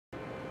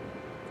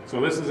So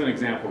this is an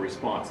example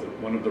response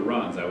of one of the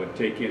runs I would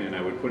take in, and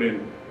I would put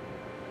in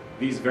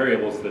these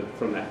variables that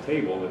from that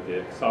table that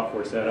the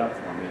software set up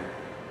for me.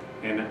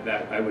 And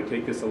that I would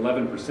take this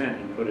 11%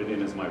 and put it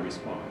in as my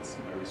response.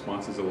 My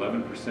response is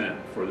 11%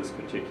 for this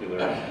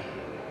particular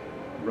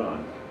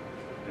run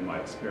in my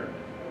experiment.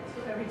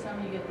 So every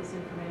time you get this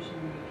information,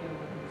 you get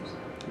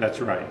 11%.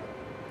 That's right.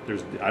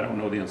 I don't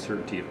know the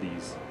uncertainty of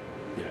these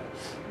yet.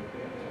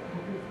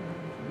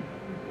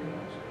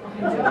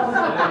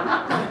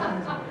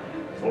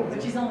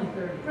 But she's only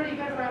 30. Pretty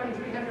good for having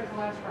 300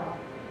 cholesterol.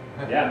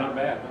 Yeah, not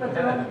bad.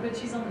 But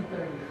she's only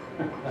 30.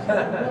 She's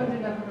lived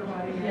enough of her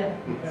body. Yeah.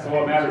 So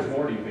what matters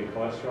more, do you think,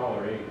 cholesterol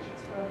or age?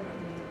 It's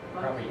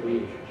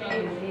probably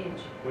Probably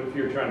age. What if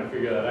you're trying to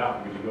figure that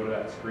out? Would you go to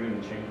that screen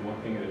and change one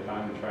thing at a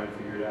time and try and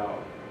figure it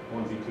out?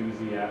 Onesie,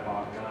 twosie, ad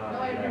hoc. No,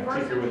 I reverse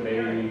Tinker with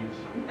engineering. age.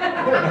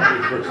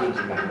 Reverse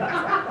engineering.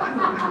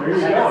 There you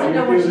She go. doesn't You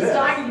know do what she's this.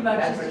 talking about.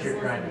 That's She's what just you're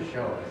trying to listening.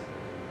 show us.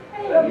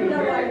 Hey, you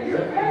know what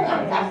you're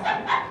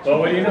Well,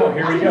 what do you know?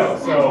 Here we go.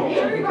 So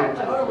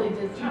totally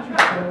did teacher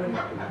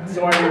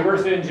code. I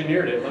reverse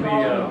engineered it. On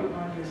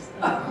your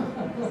stuff.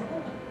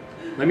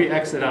 Let me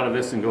exit out of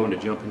this and go into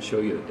jump and show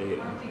you the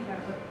data.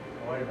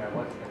 Wait a minute,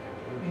 what's the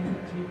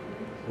conclusion?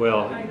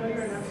 Well,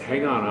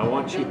 hang on. I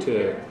want you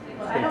to think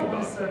I don't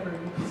want to about suffer.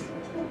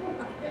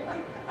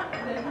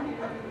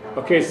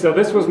 Okay, so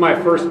this was my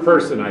first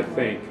person, I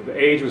think. The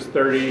age was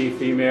 30,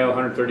 female,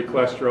 130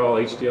 cholesterol,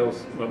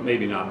 HDLs, well,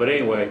 maybe not. But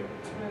anyway,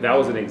 that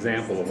was an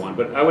example of one.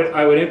 But I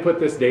would input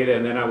this data,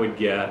 and then I would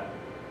get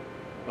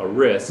a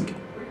risk.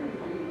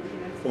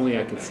 If only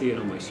I could see it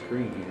on my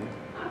screen here.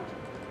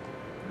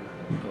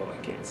 Oh, I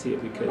can't see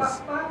it because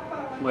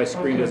my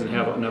screen doesn't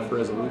have enough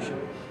resolution.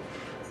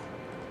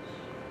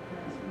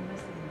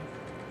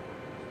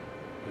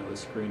 No, the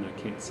screen, I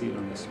can't see it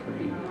on the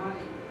screen.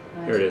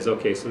 There it is.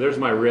 Okay, so there's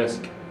my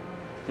risk.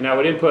 And I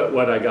would input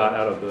what I got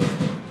out of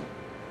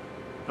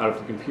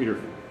the computer.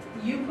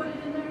 You put it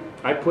in there?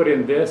 I put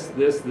in this,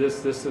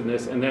 and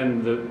this, and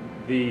then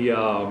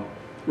the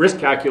risk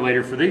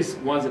calculator for these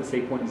ones that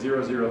say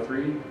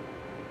 0.003.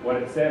 What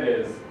it said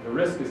is the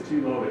risk is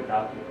too low to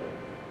calculate,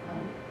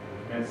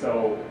 and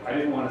so I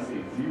didn't want to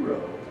see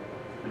 0,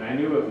 and I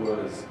knew it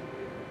was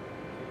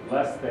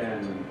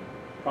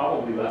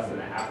probably less than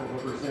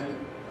 0.5%.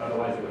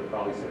 Otherwise, it would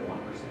probably say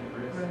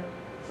 1% risk. Right.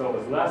 So it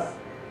was less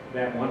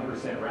than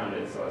 1%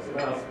 rounded. So I said,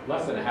 well, it's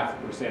less than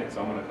 0.5%,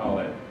 so I'm going to call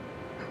it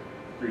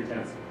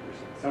 0.3%,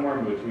 somewhere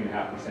in between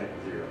 0.5%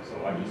 and 0.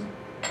 So I just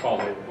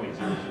called it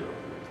 0.003.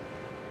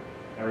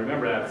 Now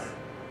remember, I'm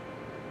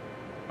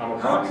How can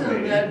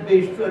approximating. that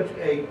be such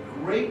a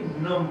great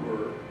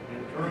number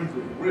in terms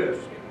of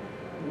risk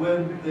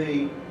when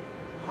the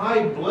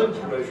high blood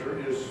pressure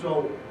is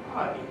so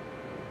high?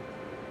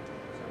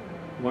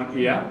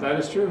 Yeah, that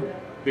is true.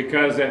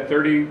 Because at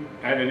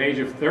an age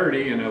of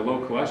 30 and a low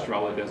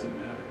cholesterol, it doesn't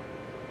matter.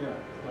 Yeah,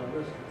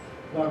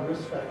 not a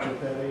risk factor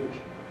at that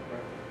age.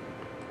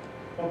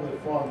 Probably a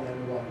flaw in the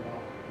underlying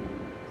model.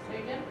 Say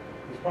again?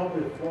 There's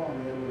probably a flaw in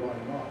the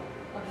underlying model.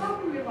 How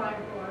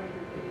reliable are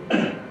your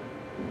data?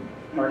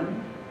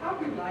 Pardon? How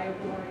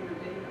reliable are your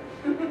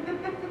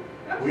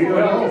data? We don't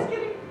know. Just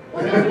kidding.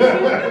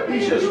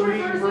 He's just You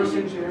reading reverse reverse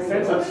engineer. engineering.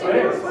 Sense of Well, space.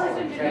 you reverse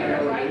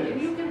engineer, right?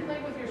 And you can play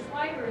with your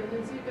slider and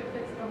then see if it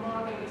fits the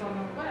model that's on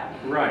the web.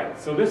 Right.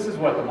 So this is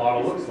what the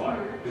model looks like,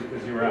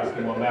 because you were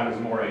asking what matters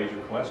more, age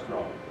or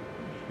cholesterol.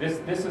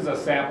 This is a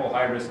sample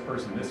high-risk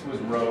person. This was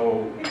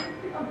row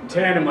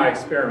 10 in my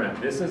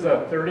experiment. This is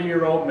a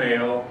 30-year-old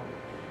male,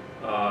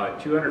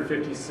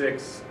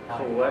 256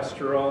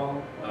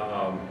 cholesterol,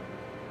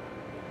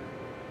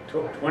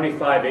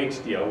 25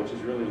 HDL, which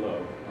is really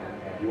low.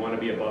 You want to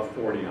be above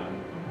 40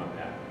 on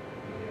that.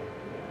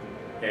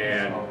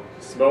 And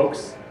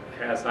smokes,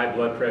 has high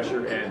blood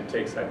pressure, and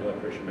takes high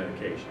blood pressure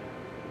medication.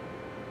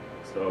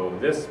 So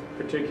this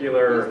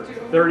particular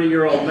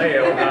 30-year-old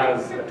male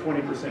has a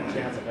 20%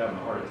 chance of having a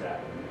heart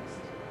attack in the next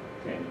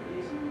 10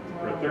 years.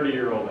 For a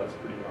 30-year-old, that's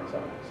pretty darn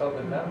something. So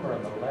the number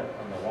on the left,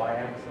 on the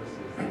y-axis is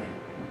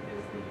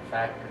the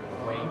factor,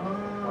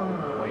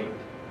 the weight.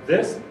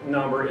 This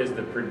number is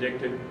the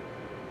predicted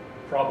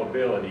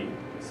probability,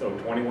 so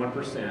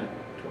 21%.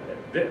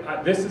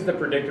 This is the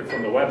predictor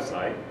from the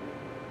website.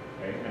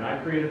 Okay? And I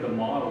created the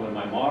model, and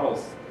my model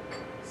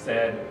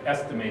said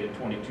estimated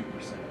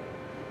 22%.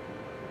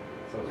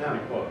 So it's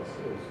pretty close.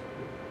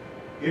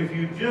 If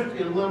you just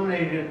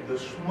eliminated the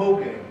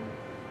smoking,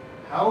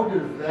 how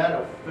does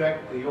that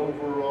affect the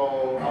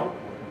overall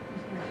output?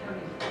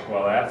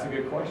 Well, that's a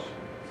good question.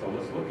 So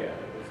let's look at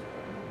it.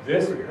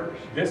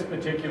 This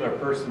particular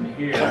person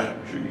here,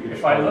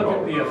 if I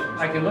look at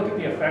I can look at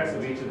the effects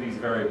of each of these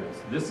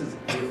variables. This is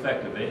the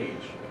effect of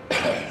age.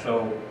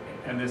 So,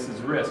 and this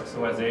is risk.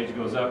 So as age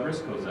goes up,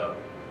 risk goes up.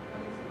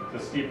 The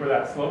steeper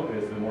that slope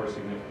is, the more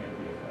significant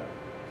the effect.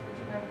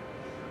 Okay.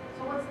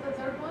 So what's the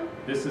third one?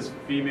 This is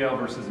female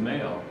versus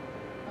male.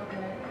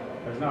 Okay.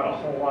 There's not a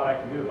whole lot I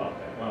can do about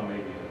that. Well,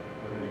 maybe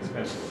with an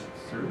expensive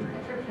surgery.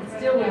 It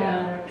still wouldn't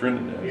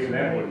matter. Even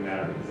that wouldn't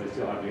matter because I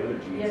still have the other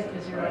genes. Yeah,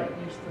 because you're right? right,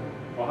 you're still.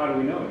 Well, how do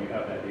we know? Do you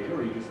have that data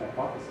or you just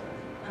hypothesize?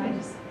 I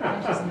just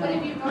But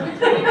if know. you go to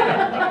training,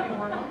 it'll be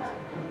more months.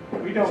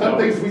 We don't Some know.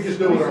 things we just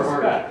do with our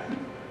heart. suspect.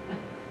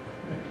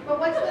 But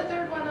what's the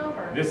third one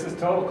over? This is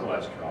total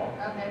cholesterol,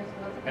 Okay, so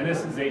what's? and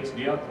this is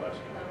HDL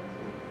cholesterol.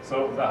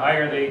 So the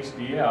higher the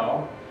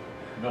HDL,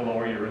 the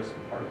lower your risk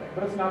of heart attack.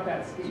 But it's not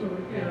that steep. So,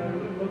 yeah,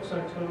 it looks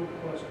like total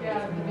cholesterol.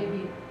 Yeah, the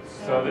baby.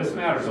 So this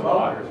matters a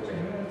lot. Yeah, that's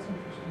interesting.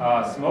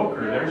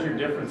 Smoker, there's your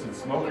difference in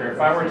smoker. If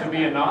I were to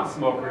be a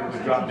non-smoker, it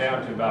would drop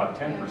down to about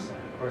 10%. Of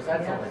course,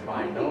 that's only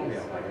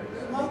binomial, but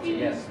Smoking,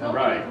 yes, smoking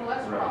Right, and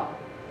cholesterol. right.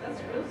 That's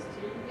real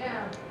steep.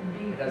 Yeah. And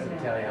being it doesn't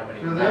tell you how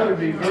many. So that would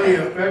be very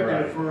Right.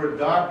 effective for a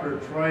doctor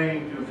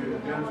trained to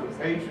convince a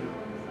patient,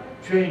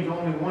 change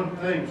only one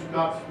thing,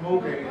 stop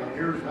smoking, and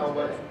here's how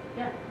much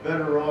Yeah.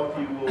 better off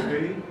you will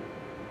be.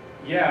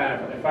 Yeah,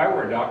 and if I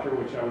were a doctor,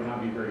 which I would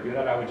not be very good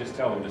at, I would just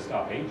tell them to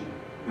stop aging.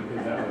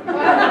 Because that would,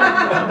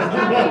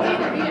 Stop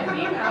aging and be a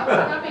female,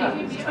 stop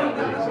aging, be a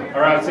female.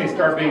 or I'd say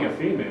start being a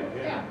female,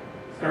 Yeah. yeah.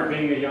 Start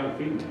being a young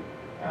female.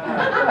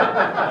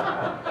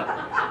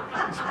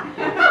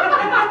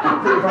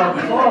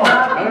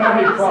 I don't have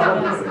any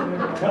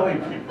problem telling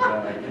people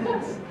that, I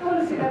guess. I want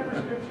to see that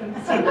prescription.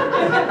 Trying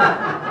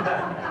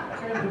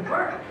to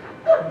work.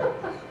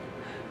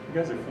 You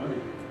guys are funny.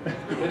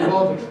 It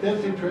involves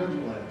extensive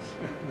transplants.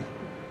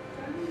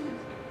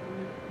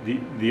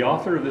 The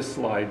author of this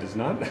slide does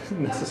not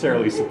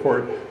necessarily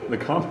support the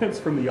comments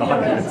from the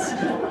audience.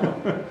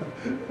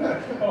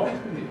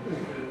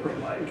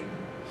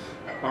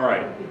 All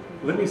right,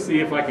 let me see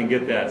if I can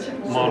get that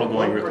model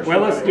going. Well,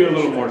 let's do a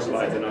little more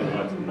slides and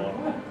unlock the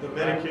model. The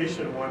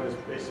medication one is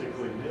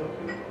basically nil.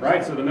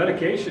 Right, so the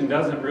medication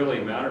doesn't really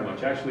matter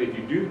much. Actually, if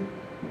you do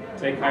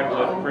take high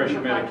blood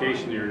pressure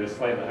medication, you're at a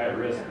slightly higher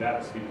risk.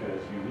 That's because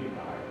you need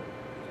the higher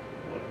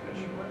blood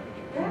pressure.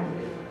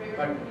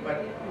 But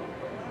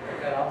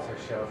that also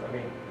shows, I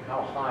mean,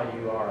 how high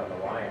you are on the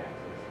y-axis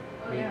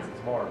Oh, means yeah.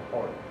 it's more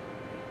important,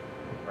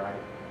 right?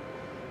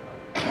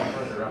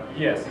 Further up.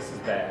 Yes, this is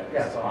bad.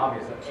 Yeah, so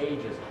obviously age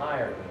is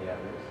higher than the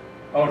others.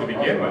 Oh, to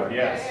begin with,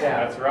 yes,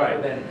 Yeah. that's right.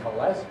 Other than Oh,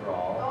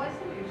 cholesterol I see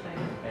what you're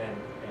saying. and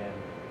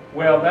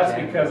Well, that's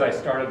because I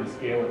started the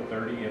scale at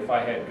 30. If I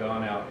had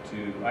gone out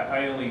to,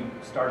 I only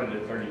started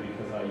at 30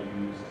 because I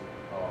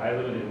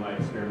limited my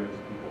experiments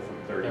to people from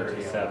 30 to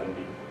 30,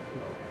 70.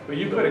 But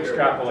you could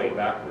extrapolate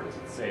backwards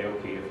and say,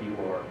 okay, if you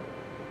are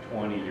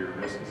 20, your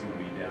risk is going to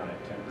be down at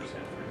 10%, for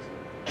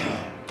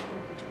example.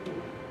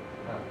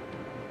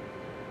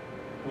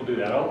 We'll do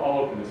that. I'll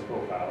open this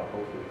profile,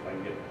 hopefully, if I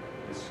can get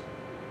this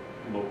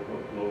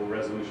low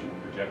resolution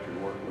projector to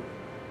work with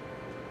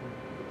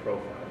the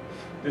profile.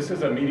 This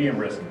is a medium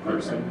risk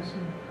person.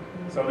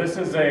 So this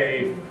is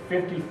a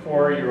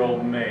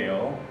 54-year-old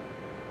male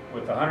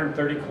with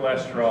 130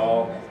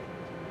 cholesterol,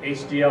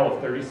 HDL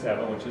of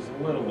 37, which is a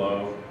little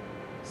low,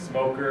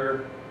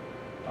 smoker,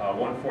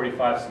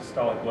 145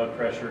 systolic blood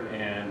pressure,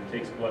 and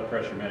takes blood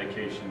pressure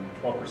medication,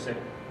 12%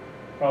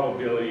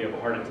 probability of a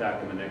heart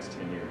attack in the next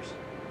 10 years.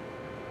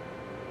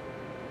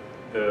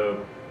 The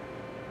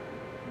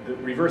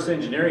reverse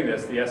engineering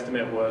this, the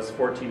estimate was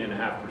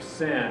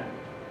 14.5%,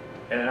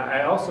 and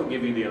I also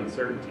give you the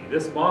uncertainty.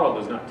 This model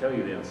does not tell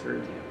you the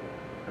uncertainty.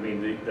 I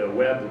mean, the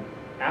web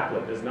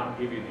applet does not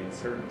give you the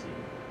uncertainty.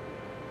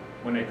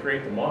 When I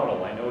create the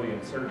model, I know the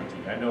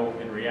uncertainty. I know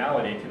in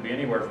reality it could be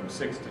anywhere from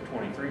 6 to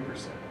 23%.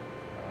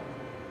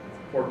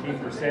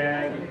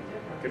 14%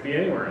 could be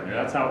anywhere in there.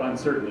 That's how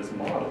uncertain this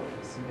model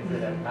is. is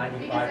it at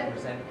 95%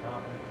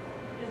 confidence?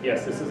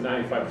 Yes, this is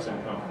 95%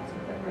 confidence.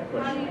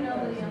 How do you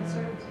know the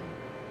uncertainty?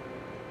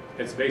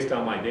 It's based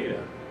on my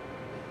data.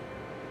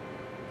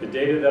 The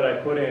data that I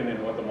put in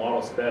and what the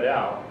model sped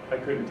out, I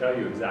couldn't tell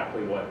you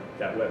exactly what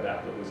that web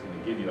applet was going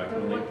to give you. I can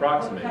only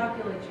approximate. What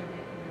calculates your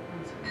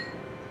uncertainty?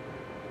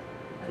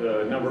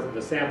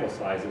 The sample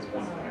size is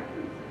one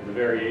factor. The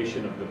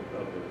variation of the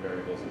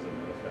variables is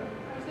another factor.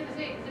 I was gonna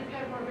say, because if you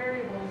had more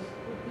variables,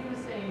 what he was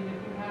saying, if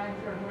you had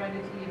your heredity,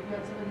 if you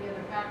had some of the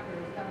other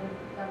factors, that would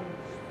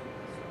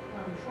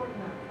shorten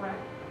that,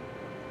 correct?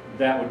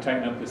 That would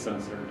tighten up this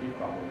uncertainty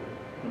probably.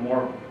 The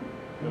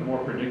more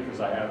predictors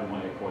I have in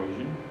my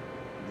equation,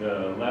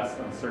 the less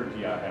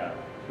uncertainty I have,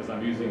 because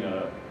I'm using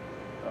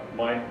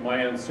my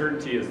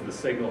uncertainty is the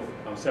signal.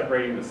 I'm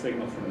separating the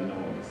signal from the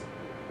noise.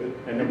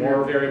 And the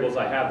more variables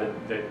I have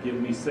that give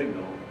me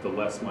signal, the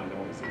less my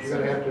noise is. You're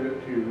gonna have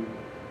to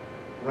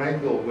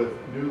wrangle with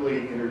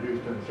newly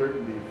introduced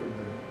uncertainty from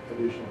the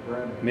additional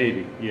parameters.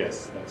 Maybe,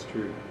 yes, that's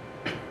true.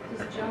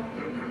 Does jump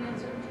give you the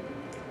uncertainty?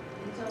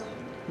 It tells you?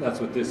 That's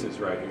what this is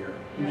right here,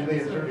 Usually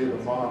the uncertainty of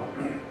the model,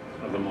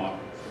 of the model.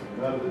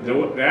 not of the.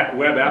 That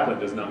web applet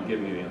does not give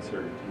me the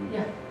uncertainty.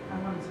 Yeah, I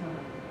want to know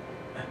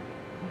that.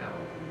 Now,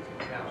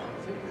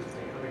 it's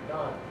interesting, I mean,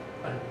 Don,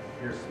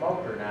 you're a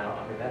smoker now,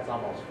 I mean, that's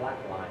almost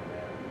flatline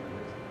there.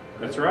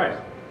 That's right.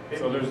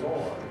 So there's,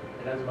 54,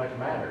 it doesn't much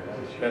matter, does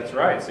it? that's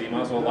right, so you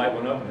might as well light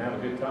one up and have a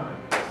good time.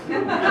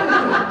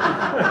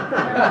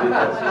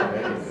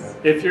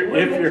 If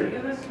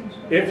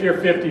you're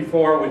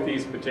 54 with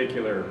these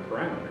particular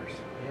parameters.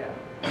 Yeah.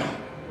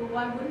 Well,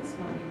 why wouldn't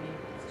smoking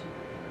make this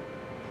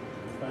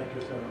cheaper?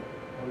 Factors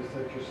out. Always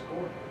set your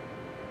score.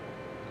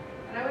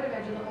 And I would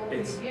imagine the older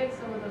you It's- get,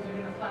 some of those are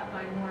gonna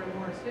flatline more and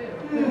more too.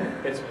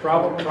 It's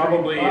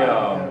probably, You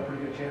got a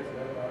pretty good chance of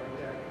having a heart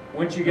attack.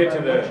 once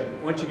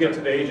you get to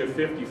the age of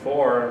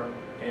 54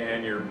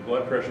 and your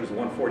blood pressure is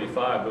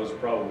 145, those are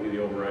probably the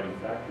overriding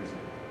factors of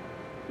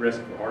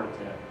risk for heart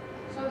attack.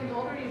 So the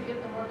older you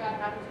get, the more bad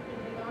habits you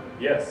can take on?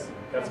 Yes,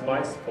 that's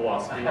my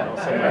philosophy, and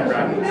also my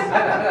practice.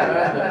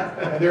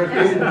 And there's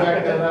data to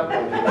back that up.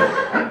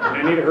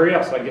 I need to hurry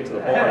up so I can get to the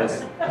bar.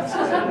 It's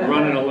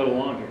running a little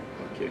long here.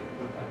 Okay,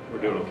 we're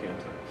doing okay on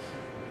time.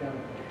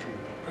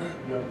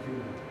 Young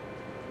female.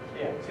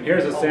 Yeah. And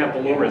here's a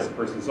sample low-risk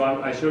person. So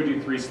I showed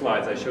you 3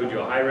 slides. I showed you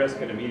a high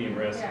risk and a medium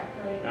risk. Yeah,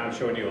 right. Now I'm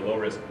showing you a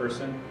low-risk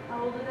person.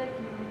 How old are they?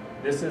 Can you read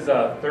that? This is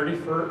a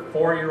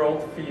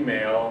 34-year-old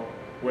female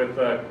with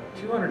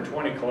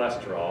 220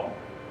 cholesterol.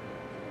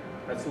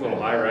 That's a little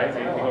high, right?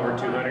 Anything over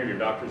 200, your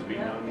doctor's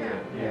beating on you.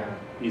 Yeah.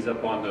 He's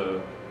up on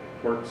the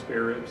pork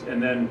spare ribs.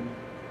 And then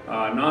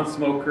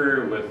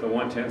non-smoker with a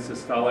 110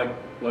 systolic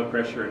blood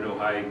pressure and no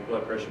high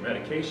blood pressure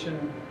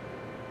medication.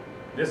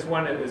 This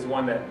one is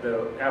one that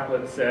the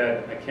Applets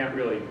said, I can't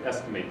really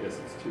estimate this,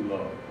 it's too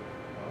low.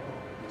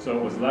 So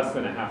it was less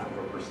than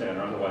 0.5%,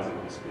 or otherwise it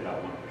would spit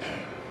out 1%.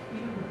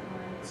 You were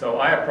fine. So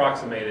I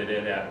approximated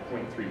it at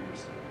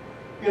 0.3%.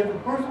 If the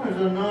person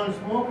is a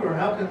non-smoker,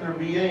 how can there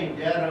be any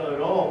data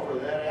at all for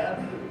that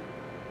attitude?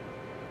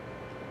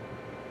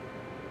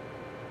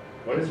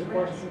 What is the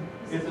question?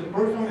 If the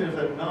person is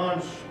a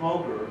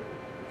non-smoker,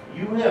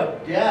 you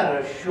have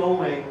data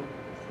showing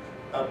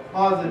a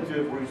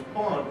positive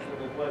response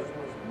in the question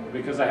of smoking.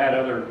 Because I had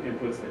other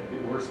inputs that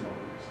were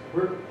smokers.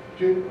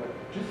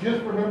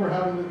 Just remember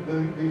how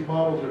these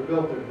models are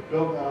built. They're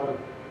built out of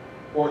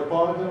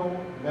orthogonal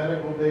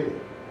medical data.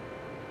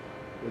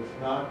 It's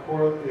not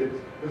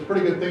it's a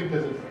pretty good thing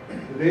because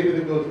the data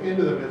that goes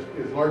into them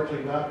is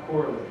largely not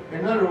correlated.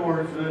 In other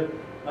words,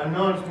 a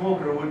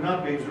non-smoker would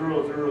not be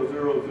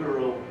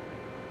 0.0000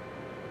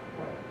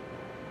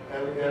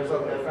 as a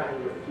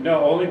factor.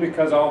 No, only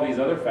because all these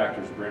other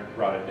factors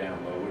brought it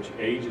down low, which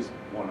age is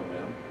one of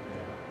them.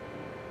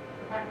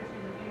 The fact that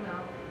she's a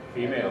female.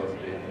 Female is a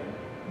big thing.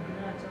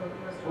 Not till the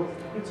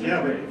cholesterol's down.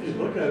 Yeah, but if you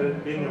look at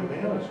it, being a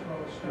male,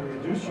 you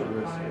reduce your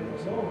risk.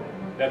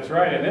 That's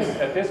right, and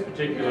at this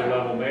particular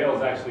level, male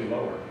is actually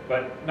lower,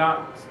 but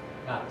not,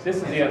 this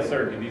is the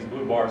uncertainty, these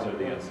blue bars are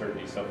the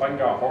uncertainty. So if I can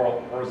draw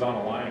a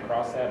horizontal line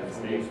across that and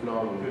stay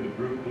through the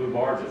blue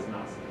bars, it's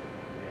not significant.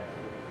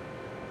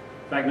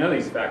 In fact, none of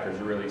these factors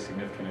are really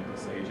significant at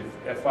this age.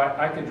 If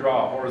I could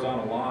draw a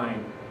horizontal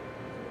line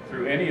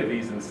through any of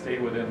these and stay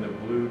within the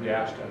blue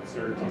dashed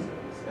uncertainties of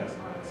this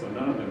estimate, so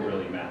none of them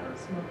really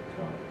matters.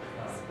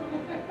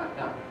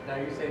 Now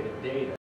you say the data.